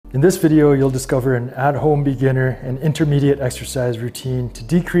In this video, you'll discover an at-home beginner and intermediate exercise routine to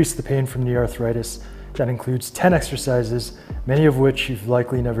decrease the pain from knee arthritis that includes 10 exercises, many of which you've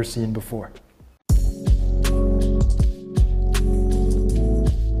likely never seen before.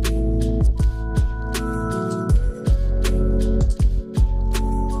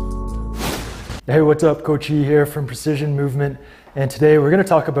 Hey, what's up? Coach E here from Precision Movement, and today we're going to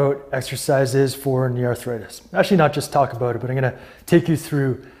talk about exercises for knee arthritis. Actually, not just talk about it, but I'm going to take you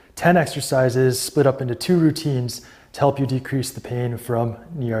through 10 exercises split up into 2 routines to help you decrease the pain from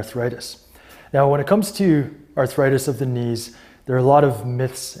knee arthritis. Now, when it comes to arthritis of the knees, there are a lot of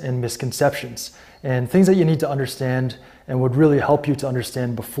myths and misconceptions and things that you need to understand and would really help you to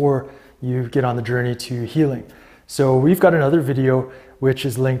understand before you get on the journey to healing. So we've got another video which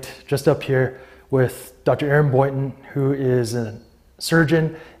is linked just up here with Dr. Erin Boynton, who is a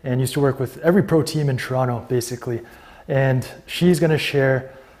surgeon and used to work with every pro team in Toronto, basically. And she's going to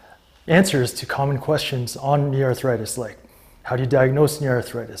share answers to common questions on knee arthritis, like how do you diagnose knee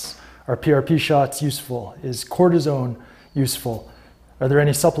arthritis? Are PRP shots useful? Is cortisone useful? Are there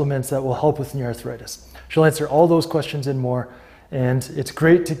any supplements that will help with knee arthritis? She'll answer all those questions and more. And it's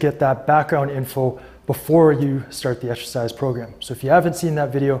great to get that background info before you start the exercise program. So if you haven't seen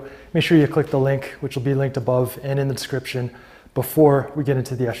that video, make sure you click the link, which will be linked above and in the description, before we get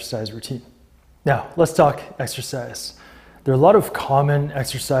into the exercise routine. Now, let's talk exercise. There are a lot of common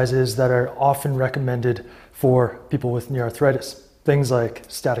exercises that are often recommended for people with knee arthritis. Things like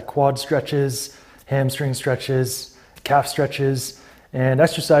static quad stretches, hamstring stretches, calf stretches, and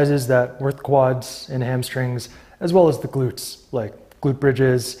exercises that work the quads and hamstrings, as well as the glutes, like glute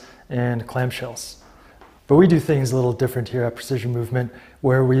bridges and clamshells. But we do things a little different here at Precision Movement,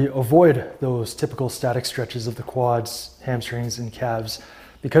 where we avoid those typical static stretches of the quads, hamstrings, and calves,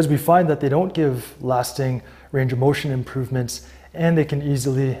 because we find that they don't give lasting range of motion improvements, and they can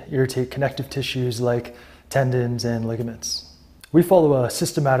easily irritate connective tissues like tendons and ligaments. We follow a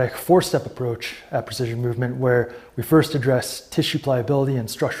systematic 4-step approach at Precision Movement, where we first address tissue pliability and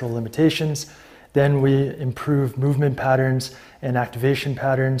structural limitations, then we improve movement patterns and activation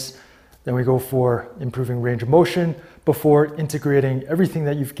patterns, then we go for improving range of motion before integrating everything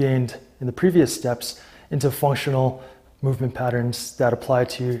that you've gained in the previous steps into functional movement patterns that apply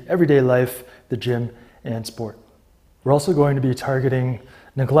to everyday life, the gym, and sport. We're also going to be targeting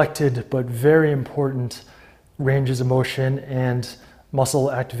neglected but very important ranges of motion and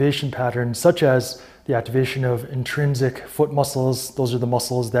muscle activation patterns, such as the activation of intrinsic foot muscles. Those are the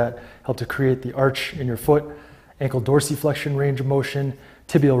muscles that help to create the arch in your foot, ankle dorsiflexion range of motion,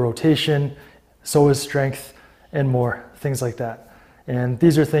 tibial rotation, psoas strength, and more, things like that. And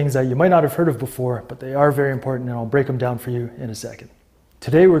these are things that you might not have heard of before, but they are very important, and I'll break them down for you in a second.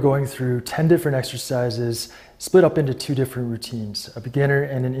 Today we're going through 10 different exercises split up into 2 different routines, a beginner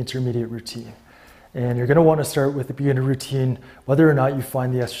and an intermediate routine. And you're going to want to start with the beginner routine, whether or not you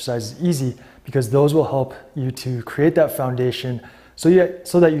find the exercises easy, because those will help you to create that foundation so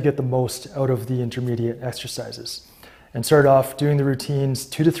that you get the most out of the intermediate exercises. And start off doing the routines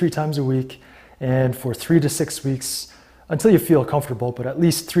 2 to 3 times a week, and for 3 to 6 weeks, until you feel comfortable, but at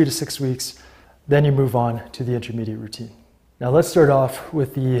least 3 to 6 weeks, then you move on to the intermediate routine. Now let's start off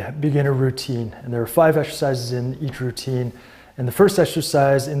with the beginner routine, and there are 5 exercises in each routine. And the first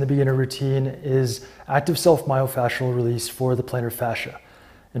exercise in the beginner routine is active self-myofascial release for the plantar fascia.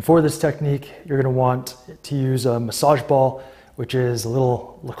 And for this technique, you're going to want to use a massage ball, which is a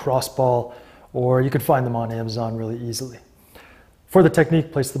little lacrosse ball, or you can find them on Amazon really easily. For the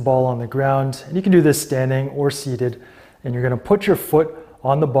technique, place the ball on the ground, and you can do this standing or seated, and you're going to put your foot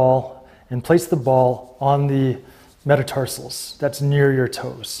on the ball and place the ball on the metatarsals, that's near your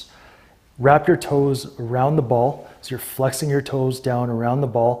toes. Wrap your toes around the ball, so you're flexing your toes down around the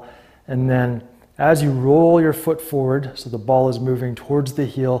ball, and then as you roll your foot forward, so the ball is moving towards the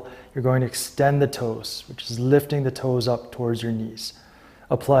heel, you're going to extend the toes, which is lifting the toes up towards your knees.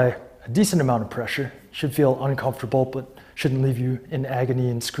 Apply a decent amount of pressure. It should feel uncomfortable, but shouldn't leave you in agony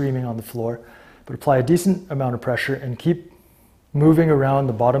and screaming on the floor. But apply a decent amount of pressure and keep moving around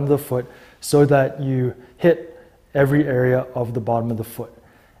the bottom of the foot so that you hit every area of the bottom of the foot.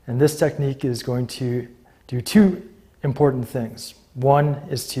 And this technique is going to do 2 important things. One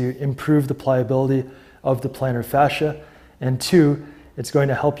is to improve the pliability of the plantar fascia, and 2, it's going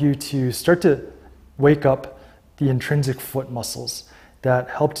to help you to start to wake up the intrinsic foot muscles that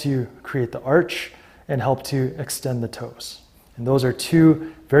help to create the arch and help to extend the toes. And those are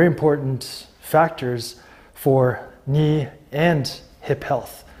 2 very important factors for knee and hip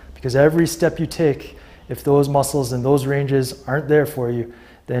health, because every step you take, if those muscles and those ranges aren't there for you,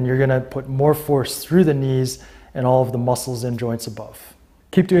 then you're going to put more force through the knees and all of the muscles and joints above.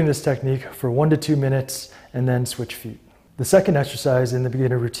 Keep doing this technique for 1 to 2 minutes and then switch feet. The second exercise in the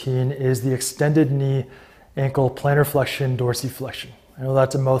beginner routine is the extended knee ankle plantar flexion dorsiflexion. I know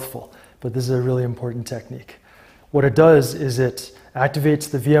that's a mouthful, but this is a really important technique. What it does is it activates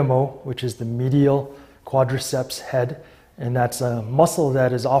the VMO, which is the medial quadriceps head, and that's a muscle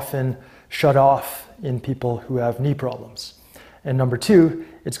that is often shut off in people who have knee problems. And number two,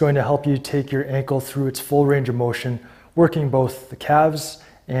 it's going to help you take your ankle through its full range of motion, working both the calves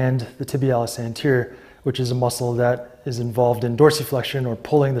and the tibialis anterior, which is a muscle that is involved in dorsiflexion, or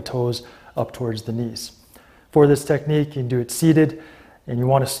pulling the toes up towards the knees. For this technique, you can do it seated, and you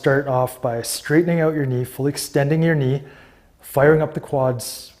want to start off by straightening out your knee, fully extending your knee, firing up the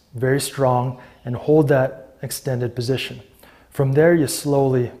quads very strong, and hold that extended position. From there, you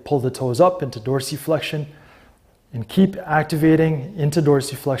slowly pull the toes up into dorsiflexion and keep activating into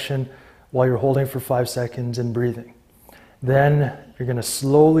dorsiflexion while you're holding for 5 seconds and breathing. Then you're going to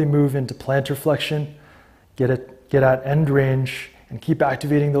slowly move into plantar flexion, get at end range, and keep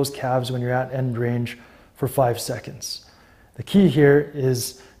activating those calves when you're at end range for 5 seconds. The key here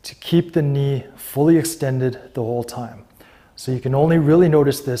is to keep the knee fully extended the whole time. So you can only really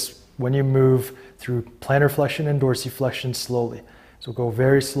notice this when you move through plantar flexion and dorsiflexion slowly. So go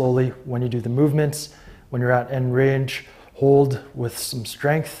very slowly when you do the movements. When you're at end range, hold with some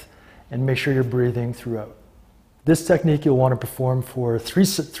strength and make sure you're breathing throughout. This technique you'll want to perform for 3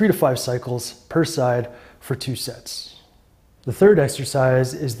 to 5 cycles per side for 2 sets. The third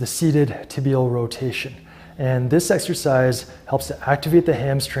exercise is the seated tibial rotation. And this exercise helps to activate the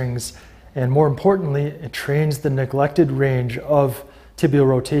hamstrings, and more importantly, it trains the neglected range of tibial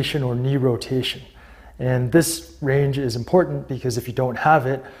rotation or knee rotation. And this range is important because if you don't have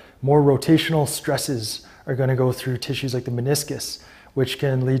it, more rotational stresses are going to go through tissues like the meniscus, which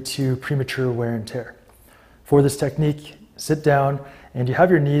can lead to premature wear and tear. For this technique, sit down and you have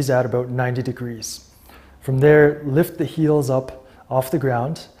your knees at about 90 degrees. From there, lift the heels up off the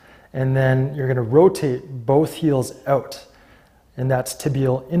ground, and then you're going to rotate both heels out, and that's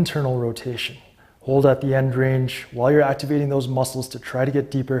tibial internal rotation. Hold at the end range while you're activating those muscles to try to get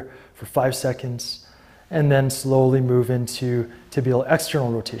deeper for 5 seconds, and then slowly move into tibial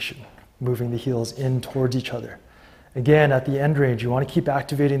external rotation, moving the heels in towards each other. Again, at the end range, you want to keep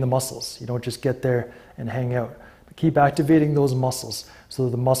activating the muscles. You don't just get there and hang out. But keep activating those muscles so that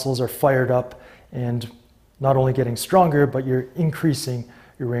the muscles are fired up and not only getting stronger, but you're increasing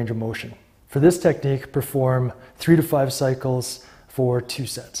your range of motion. For this technique, perform 3 to 5 cycles for 2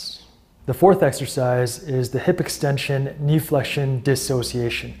 sets. The fourth exercise is the hip extension knee flexion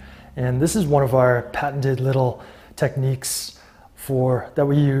dissociation. And this is one of our patented little techniques that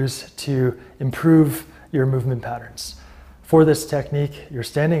we use to improve your movement patterns. For this technique, you're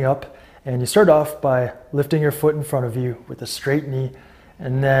standing up and you start off by lifting your foot in front of you with a straight knee,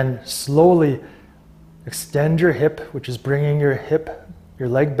 and then slowly extend your hip, which is bringing your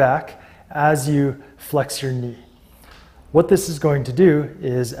leg back as you flex your knee. What this is going to do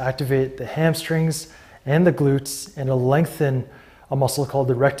is activate the hamstrings and the glutes, and it'll lengthen a muscle called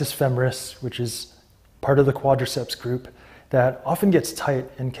the rectus femoris, which is part of the quadriceps group, that often gets tight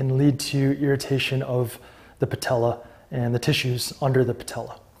and can lead to irritation of the patella and the tissues under the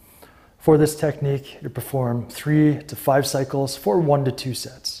patella. For this technique, you perform 3 to 5 cycles for 1 to 2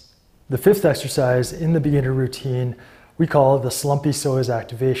 sets. The fifth exercise in the beginner routine we call the Slumpy Psoas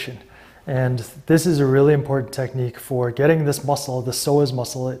activation. And this is a really important technique for getting this muscle, the psoas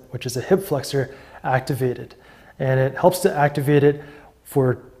muscle, which is a hip flexor, activated. And it helps to activate it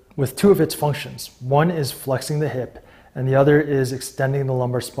with 2 of its functions. One is flexing the hip, and the other is extending the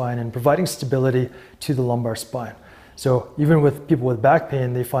lumbar spine and providing stability to the lumbar spine. So even with people with back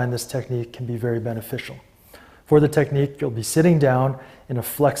pain, they find this technique can be very beneficial. For the technique, you'll be sitting down in a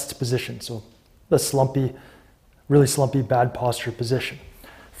flexed position, so the slumpy, really slumpy, bad posture position.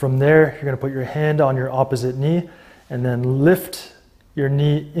 From there, you're going to put your hand on your opposite knee and then lift your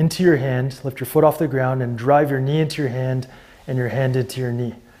knee into your hand, lift your foot off the ground and drive your knee into your hand and your hand into your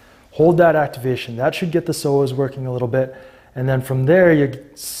knee. Hold that activation. That should get the psoas working a little bit. And then from there, you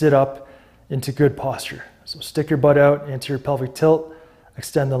sit up into good posture. So stick your butt out, anterior pelvic tilt,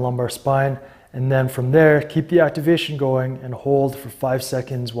 extend the lumbar spine, and then from there, keep the activation going and hold for 5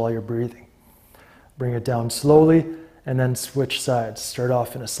 seconds while you're breathing. Bring it down slowly and then switch sides. Start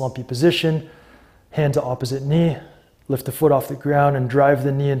off in a slumpy position, hand to opposite knee, lift the foot off the ground and drive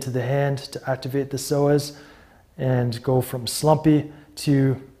the knee into the hand to activate the psoas, and go from slumpy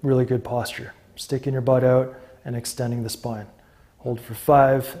to really good posture. Sticking your butt out and extending the spine. Hold for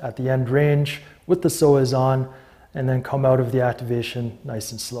 5 at the end range with the psoas on, and then come out of the activation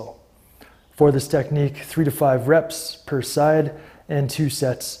nice and slow. For this technique, 3 to 5 reps per side, and 2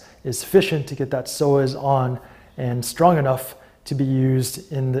 sets is sufficient to get that psoas on and strong enough to be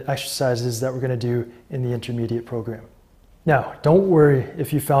used in the exercises that we're going to do in the intermediate program. Now, don't worry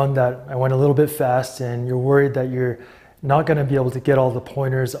if you found that I went a little bit fast and you're worried that you're not going to be able to get all the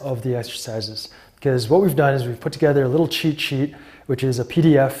pointers of the exercises. Because what we've done is we've put together a little cheat sheet, which is a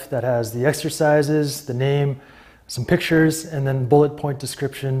PDF that has the exercises, the name, some pictures, and then bullet point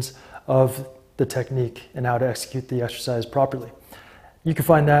descriptions of the technique and how to execute the exercise properly. You can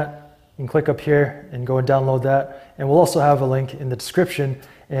find that. You can click up here and go and download that. And we'll also have a link in the description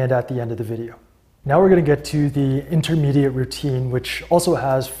and at the end of the video. Now we're going to get to the intermediate routine, which also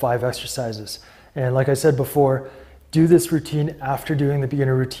has 5 exercises. And like I said before, do this routine after doing the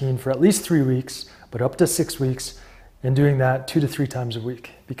beginner routine for at least 3 weeks, but up to 6 weeks, and doing that 2 to 3 times a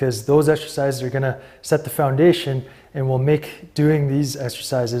week, because those exercises are going to set the foundation and will make doing these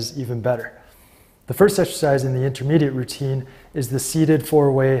exercises even better. The first exercise in the intermediate routine is the seated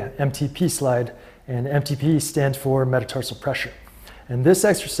 4-way MTP slide, and MTP stands for metatarsal pressure. And this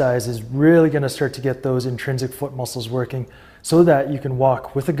exercise is really going to start to get those intrinsic foot muscles working so that you can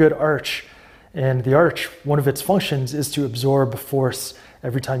walk with a good arch. And the arch, one of its functions is to absorb force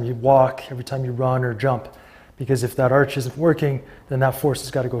every time you walk, every time you run or jump. Because if that arch isn't working, then that force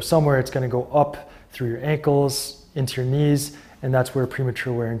has got to go somewhere. It's going to go up through your ankles, into your knees, and that's where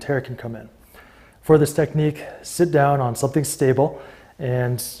premature wear and tear can come in. For this technique, sit down on something stable,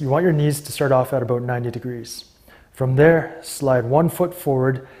 and you want your knees to start off at about 90 degrees. From there, slide 1 foot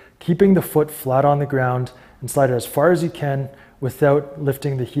forward, keeping the foot flat on the ground, and slide it as far as you can without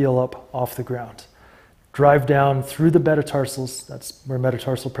lifting the heel up off the ground. Drive down through the metatarsals, that's where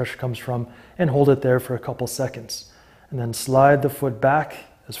metatarsal pressure comes from, and hold it there for a couple seconds. And then slide the foot back,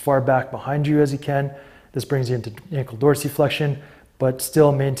 as far back behind you as you can. This brings you into ankle dorsiflexion, but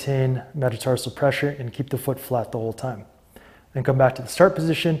still maintain metatarsal pressure and keep the foot flat the whole time. Then come back to the start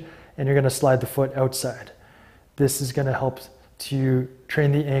position, and you're going to slide the foot outside. This is going to help to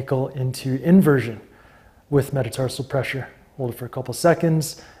train the ankle into inversion with metatarsal pressure. Hold it for a couple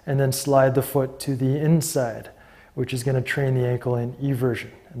seconds, and then slide the foot to the inside, which is going to train the ankle in eversion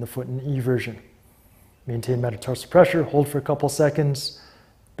and the foot in eversion. Maintain metatarsal pressure, hold for a couple seconds,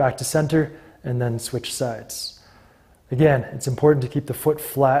 back to center, and then switch sides. Again, it's important to keep the foot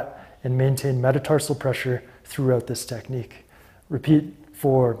flat and maintain metatarsal pressure throughout this technique. Repeat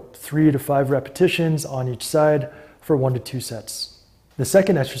for 3 to 5 repetitions on each side for 1 to 2 sets. The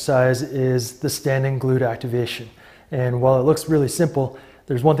second exercise is the standing glute activation. And while it looks really simple,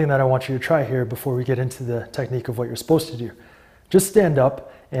 there's one thing that I want you to try here before we get into the technique of what you're supposed to do. Just stand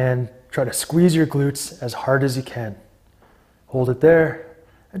up and try to squeeze your glutes as hard as you can. Hold it there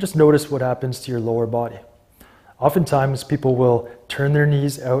and just notice what happens to your lower body. Oftentimes people will turn their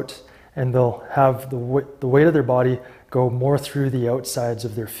knees out and they'll have the weight of their body go more through the outsides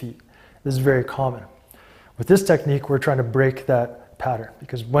of their feet. This is very common. With this technique, we're trying to break that pattern,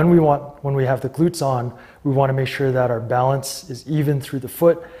 because when we have the glutes on, we want to make sure that our balance is even through the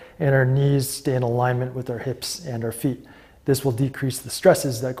foot and our knees stay in alignment with our hips and our feet. This will decrease the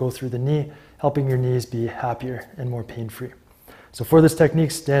stresses that go through the knee, helping your knees be happier and more pain-free. So for this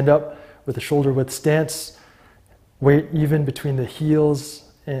technique, stand up with a shoulder width stance, weight even between the heels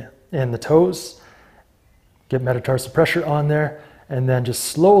and the toes, get metatarsal pressure on there, and then just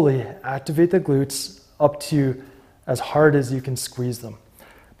slowly activate the glutes up to as hard as you can squeeze them.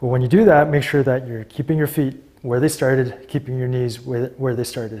 But when you do that, make sure that you're keeping your feet where they started, keeping your knees where they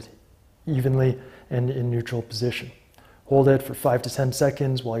started, evenly and in neutral position. Hold it for 5 to 10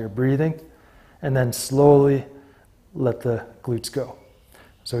 seconds while you're breathing, and then slowly let the glutes go.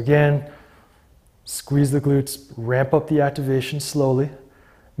 So again, squeeze the glutes, ramp up the activation slowly,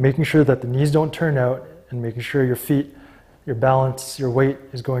 making sure that the knees don't turn out, and making sure your feet, your balance, your weight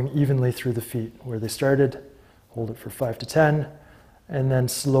is going evenly through the feet where they started. Hold it for 5 to 10, and then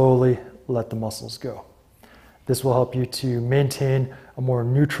slowly let the muscles go. This will help you to maintain a more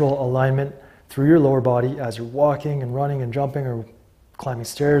neutral alignment through your lower body as you're walking and running and jumping or climbing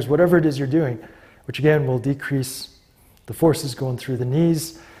stairs, whatever it is you're doing, which again will decrease the forces going through the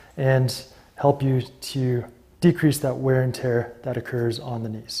knees and help you to decrease that wear and tear that occurs on the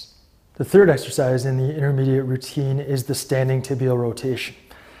knees. The third exercise in the intermediate routine is the standing tibial rotation.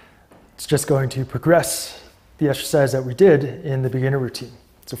 It's just going to progress the exercise that we did in the beginner routine.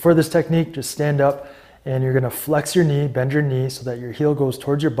 So for this technique, just stand up and you're going to flex your knee, bend your knee so that your heel goes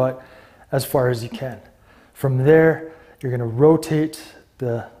towards your butt as far as you can. From there, you're going to rotate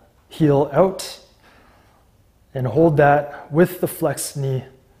the heel out and hold that with the flexed knee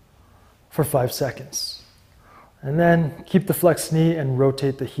for 5 seconds. And then keep the flexed knee and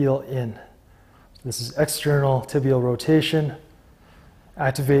rotate the heel in. This is external tibial rotation.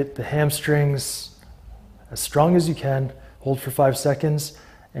 activate the hamstrings as strong as you can, hold for 5 seconds,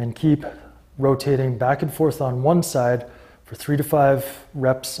 and keep rotating back and forth on one side for 3 to 5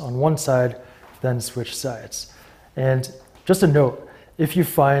 reps on one side, then switch sides. And just a note, if you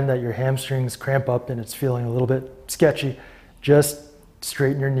find that your hamstrings cramp up and it's feeling a little bit sketchy, just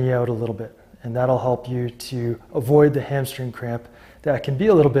straighten your knee out a little bit, and that'll help you to avoid the hamstring cramp that can be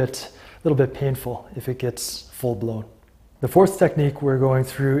a little bit painful if it gets full blown. The fourth technique we're going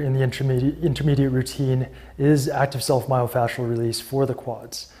through in the intermediate routine is active self-myofascial release for the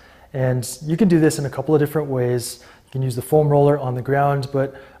quads. And you can do this in a couple of different ways. You can use the foam roller on the ground,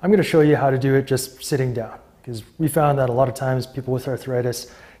 but I'm going to show you how to do it just sitting down, because we found that a lot of times people with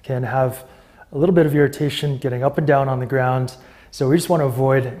arthritis can have a little bit of irritation getting up and down on the ground. So we just want to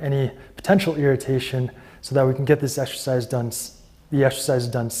avoid any potential irritation so that we can get this exercise done, the exercise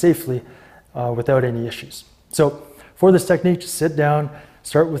done safely without any issues. So for this technique, just sit down,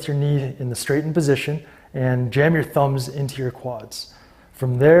 start with your knee in the straightened position and jam your thumbs into your quads.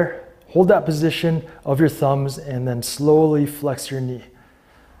 From there, hold that position of your thumbs and then slowly flex your knee.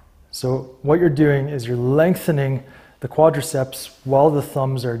 So what you're doing is you're lengthening the quadriceps while the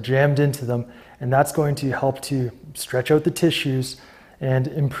thumbs are jammed into them, and that's going to help to stretch out the tissues and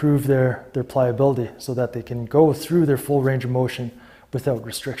improve their pliability so that they can go through their full range of motion without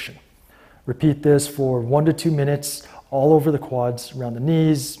restriction. Repeat this for 1 to 2 minutes all over the quads, around the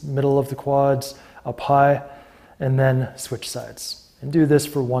knees, middle of the quads, up high, and then switch sides. And do this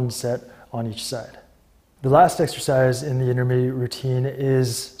for 1 set on each side. The last exercise in the intermediate routine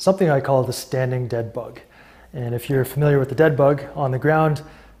is something I call the standing dead bug. And if you're familiar with the dead bug on the ground,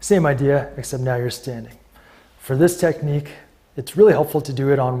 same idea, except now you're standing. For this technique, it's really helpful to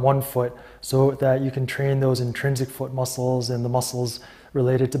do it on one foot so that you can train those intrinsic foot muscles and the muscles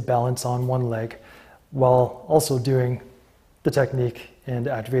related to balance on one leg, while also doing the technique and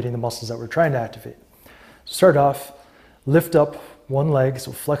activating the muscles that we're trying to activate. So start off, lift up one leg,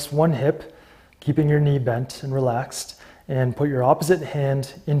 so flex one hip, keeping your knee bent and relaxed, and put your opposite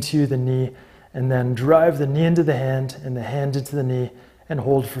hand into the knee, and then drive the knee into the hand and the hand into the knee, and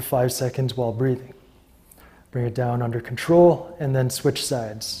hold for 5 seconds while breathing. Bring it down under control, and then switch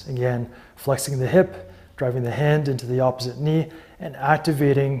sides. Again, flexing the hip, driving the hand into the opposite knee, and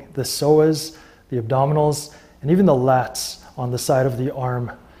activating the psoas, the abdominals, and even the lats on the side of the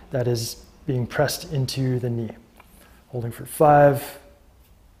arm that is being pressed into the knee. Holding for 5,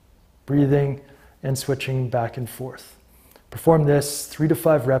 breathing, and switching back and forth. Perform this 3 to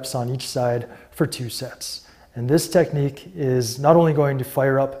 5 reps on each side for 2 sets. And this technique is not only going to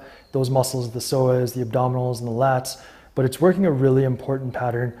fire up those muscles, the psoas, the abdominals, and the lats, but it's working a really important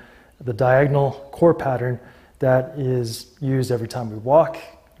pattern, the diagonal core pattern that is used every time we walk,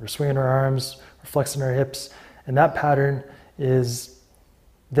 we're swinging our arms, we're flexing our hips, and that pattern is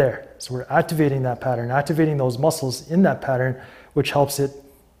there. So we're activating that pattern, activating those muscles in that pattern, which helps it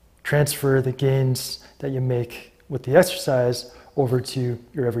transfer the gains that you make with the exercise over to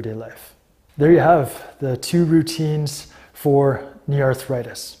your everyday life. There you have the 2 routines for knee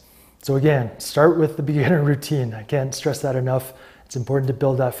arthritis. So again, start with the beginner routine. I can't stress that enough. It's important to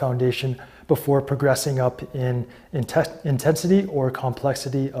build that foundation before progressing up in intensity or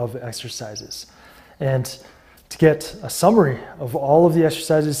complexity of exercises. And to get a summary of all of the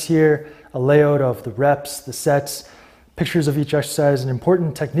exercises here, a layout of the reps, the sets, pictures of each exercise, and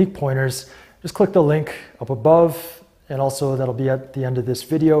important technique pointers, just click the link up above, and also that'll be at the end of this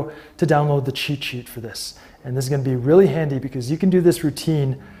video to download the cheat sheet for this. And this is going to be really handy because you can do this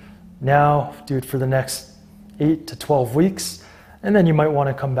routine now, do it for the next 8 to 12 weeks, and then you might want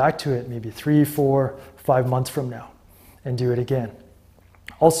to come back to it maybe 3, 4, 5 months from now and do it again.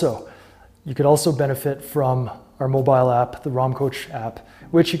 Also, you could also benefit from our mobile app, the ROM Coach app,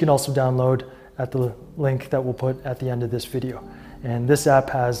 which you can also download at the link that we'll put at the end of this video. And this app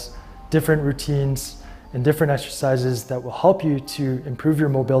has different routines and different exercises that will help you to improve your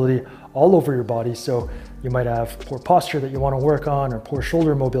mobility all over your body. So you might have poor posture that you want to work on, or poor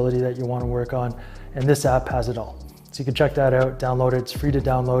shoulder mobility that you want to work on, and this app has it all. So you can check that out, download it, it's free to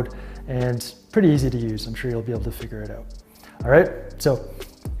download, and pretty easy to use. I'm sure you'll be able to figure it out. All right, so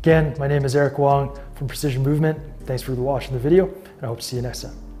again, my name is Eric Wong from Precision Movement. Thanks for watching the video, and I hope to see you next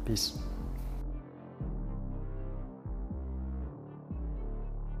time. Peace.